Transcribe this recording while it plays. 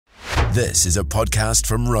This is a podcast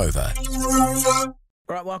from Rover.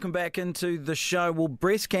 Right, welcome back into the show. Well,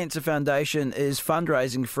 Breast Cancer Foundation is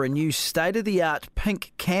fundraising for a new state-of-the-art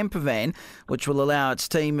pink camper van, which will allow its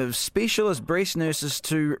team of specialist breast nurses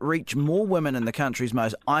to reach more women in the country's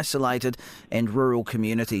most isolated and rural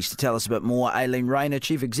communities. To tell us a bit more, Aileen Rayner,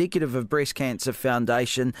 Chief Executive of Breast Cancer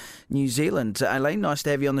Foundation New Zealand. Aileen, nice to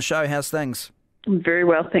have you on the show. How's things? Very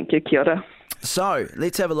well, thank you. Kia ora. So,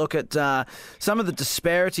 let's have a look at some of the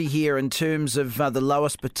disparity here in terms of the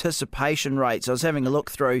lowest participation rates. I was having a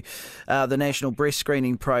look through the National Breast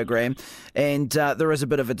Screening Program, and there is a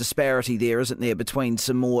bit of a disparity there, isn't there, between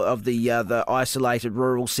some more of the isolated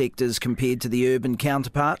rural sectors compared to the urban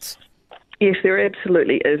counterparts? Yes, there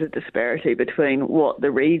absolutely is a disparity between what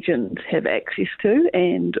the regions have access to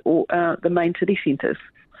and the main city centres.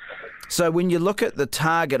 So when you look at the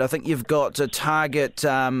target, I think you've got a target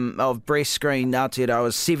of breast screen Aotearoa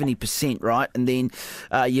is 70%, right? And then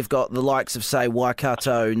you've got the likes of, say,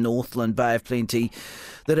 Waikato, Northland, Bay of Plenty,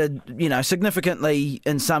 that are, significantly,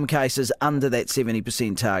 in some cases, under that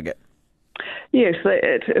 70% target. Yes,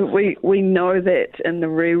 we know that in the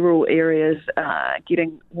rural areas,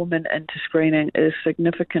 getting women into screening is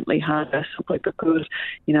significantly harder simply because,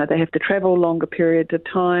 they have to travel longer periods of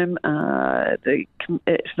time.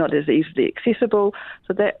 It's not as easily accessible,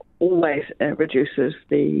 so that always reduces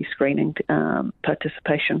the screening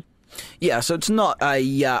participation. Yeah, so it's not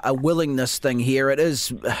a willingness thing here. It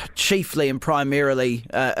is chiefly and primarily,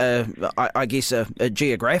 I guess, a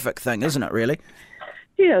geographic thing, isn't it, really?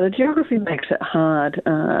 Yeah, the geography makes it hard.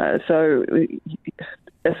 So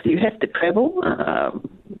if you have to travel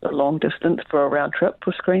a long distance for a round trip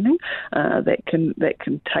for screening, that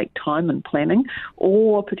can take time and planning,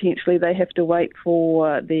 or potentially they have to wait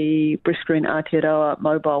for the Breast Screen Aotearoa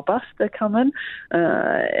mobile bus to come in.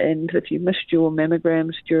 And if you missed your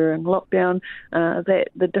mammograms during lockdown,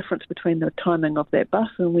 the difference between the timing of that bus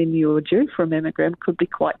and when you were due for a mammogram could be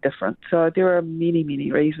quite different. So there are many,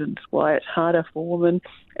 many reasons why it's harder for women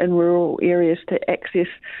in rural areas to access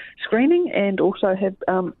screening and also have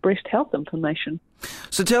breast health information.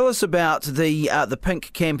 So tell us about the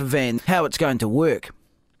pink camper van, how it's going to work.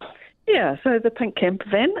 Yeah, so the pink camper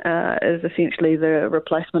van is essentially the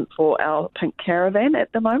replacement for our pink caravan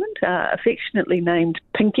at the moment, affectionately named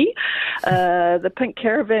Pinky. The pink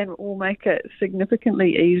caravan will make it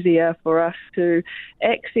significantly easier for us to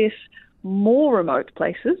access more remote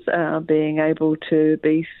places, being able to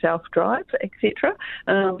be self-drive, etc.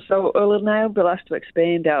 So it will enable us to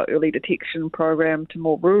expand our early detection program to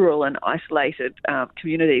more rural and isolated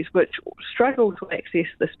communities which struggle to access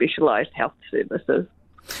the specialised health services.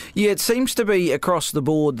 Yeah, it seems to be across the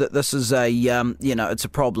board that this is it's a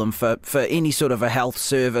problem for any sort of a health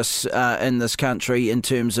service in this country in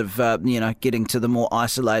terms of, getting to the more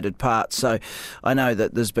isolated parts. So I know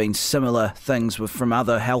that there's been similar things from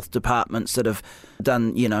other health departments that have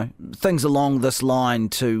done, things along this line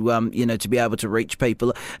to, to be able to reach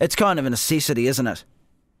people. It's kind of a necessity, isn't it?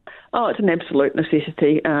 Oh, it's an absolute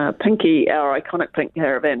necessity. Pinky, our iconic pink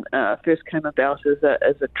caravan, first came about as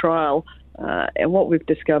a trial. And what we've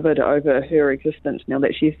discovered over her existence, now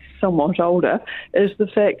that she's somewhat older, is the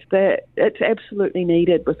fact that it's absolutely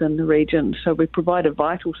needed within the region. So we provide a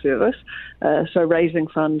vital service. So raising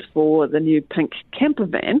funds for the new pink camper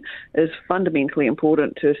van is fundamentally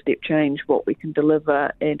important to step change what we can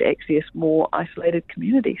deliver and access more isolated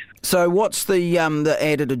communities. So what's the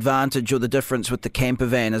added advantage or the difference with the camper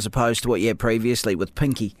van as opposed to what you had previously with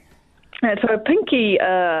Pinky? So Pinky,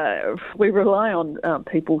 we rely on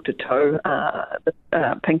people to tow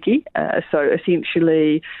the Pinky. So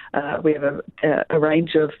essentially, we have a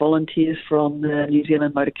range of volunteers from the New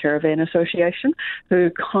Zealand Motor Caravan Association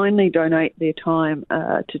who kindly donate their time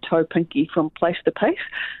to tow Pinky from place to place.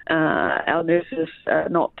 Our nurses are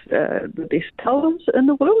not the best towers in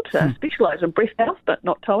the world, specialise in breast health but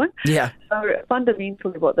not towing. Yeah. So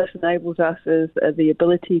fundamentally what this enables us is the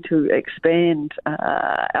ability to expand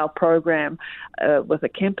our program with a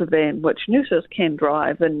camper van which nurses can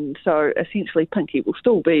drive, and so essentially Pinky will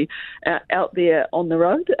still be out there on the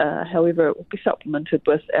road. However, it will be supplemented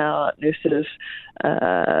with our nurses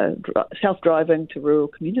self-driving to rural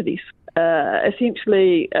communities.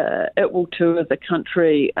 Essentially, it will tour the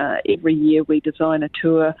country. Every year we design a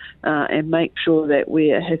tour and make sure that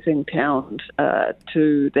we're hitting towns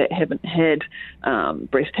that haven't had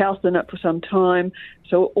breast health in it for some time.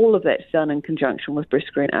 So all of that's done in conjunction with Breast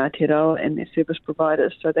Screen Aotearoa and their service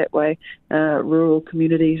providers, so that way rural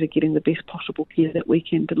communities are getting the best possible care that we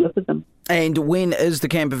can deliver them. And when is the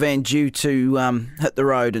camper van due to hit the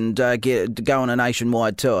road and go on a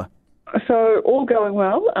nationwide tour? So all going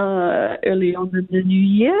well early on in the new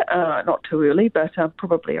year, not too early, but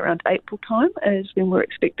probably around April time is when we're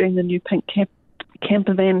expecting the new pink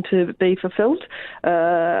camper van to be fulfilled.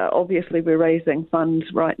 Obviously, we're raising funds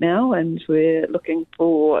right now, and we're looking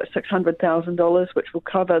for $600,000, which will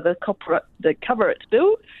cover cover its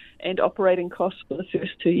build and operating costs for the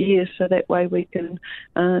first 2 years, so that way we can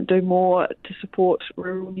do more to support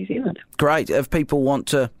rural New Zealand. Great. If people want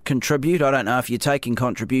to contribute, I don't know if you're taking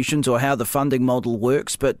contributions or how the funding model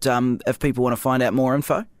works, but if people want to find out more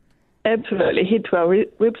info? Absolutely. Head to our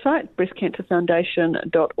website,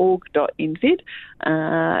 breastcancerfoundation.org.nz,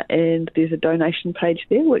 and there's a donation page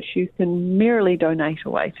there which you can merrily donate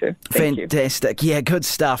away to. Fantastic. Yeah, good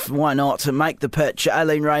stuff. Why not? To make the pitch.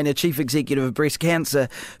 Aileen Rayner, Chief Executive of Breast Cancer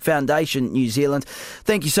Foundation New Zealand.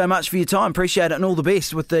 Thank you so much for your time. Appreciate it, and all the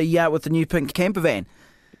best with the new pink camper van.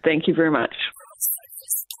 Thank you very much.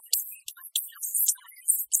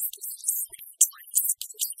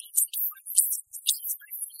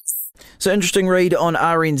 So interesting read on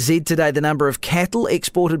RNZ today. The number of cattle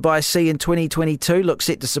exported by sea in 2022 looks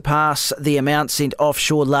set to surpass the amount sent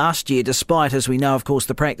offshore last year, despite, as we know, of course,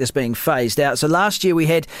 the practice being phased out. So last year we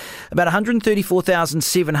had about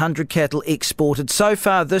 134,700 cattle exported. So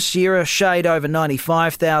far this year, a shade over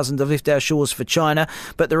 95,000 have left our shores for China,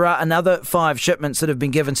 but there are another 5 shipments that have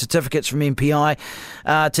been given certificates from MPI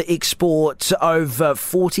to export over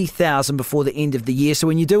 40,000 before the end of the year. So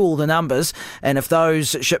when you do all the numbers, and if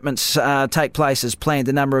those shipments take place as planned,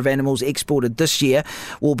 the number of animals exported this year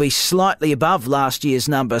will be slightly above last year's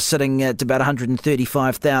number, sitting at about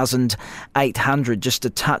 135,800, just a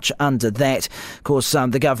touch under that. Of course,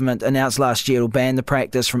 the government announced last year it will ban the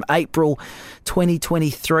practice from April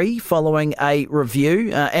 2023 following a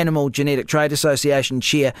review. Animal Genetic Trade Association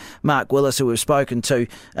Chair Mark Willis, who we've spoken to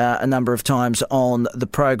a number of times on the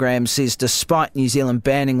program, says despite New Zealand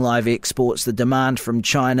banning live exports, the demand from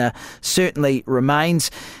China certainly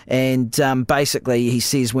remains. And basically, he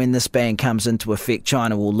says when this ban comes into effect,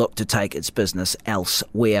 China will look to take its business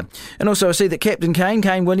elsewhere. And also, I see that Captain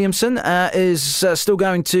Kane Williamson, is still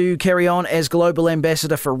going to carry on as Global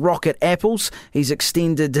Ambassador for Rocket Apples. He's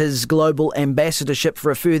extended his global ambassadorship for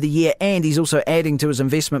a further year, and he's also adding to his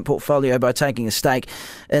investment portfolio by taking a stake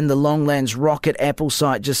in the Longlands Rocket Apple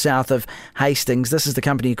site just south of Hastings. This is the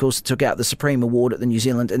company, of course, that took out the Supreme Award at the New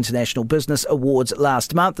Zealand International Business Awards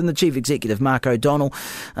last month, and the Chief Executive, Mark O'Donnell,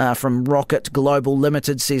 from Rocket Global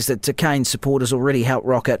Limited, says that Kane's support has already helped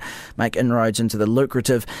Rocket make inroads into the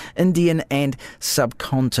lucrative Indian and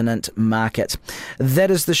subcontinent market. That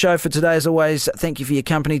is the show for today. As always, thank you for your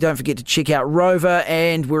company. Don't forget to check out Rover,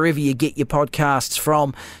 and wherever you get your podcasts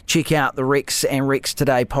from, check out the Rex and Rex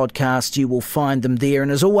Today podcasts. You will find them there.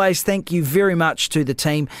 And as always, thank you very much to the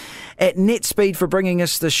team at NetSpeed for bringing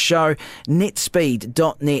us this show,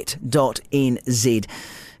 netspeed.net.nz.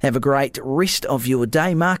 Have a great rest of your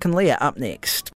day. Mark and Leah up next.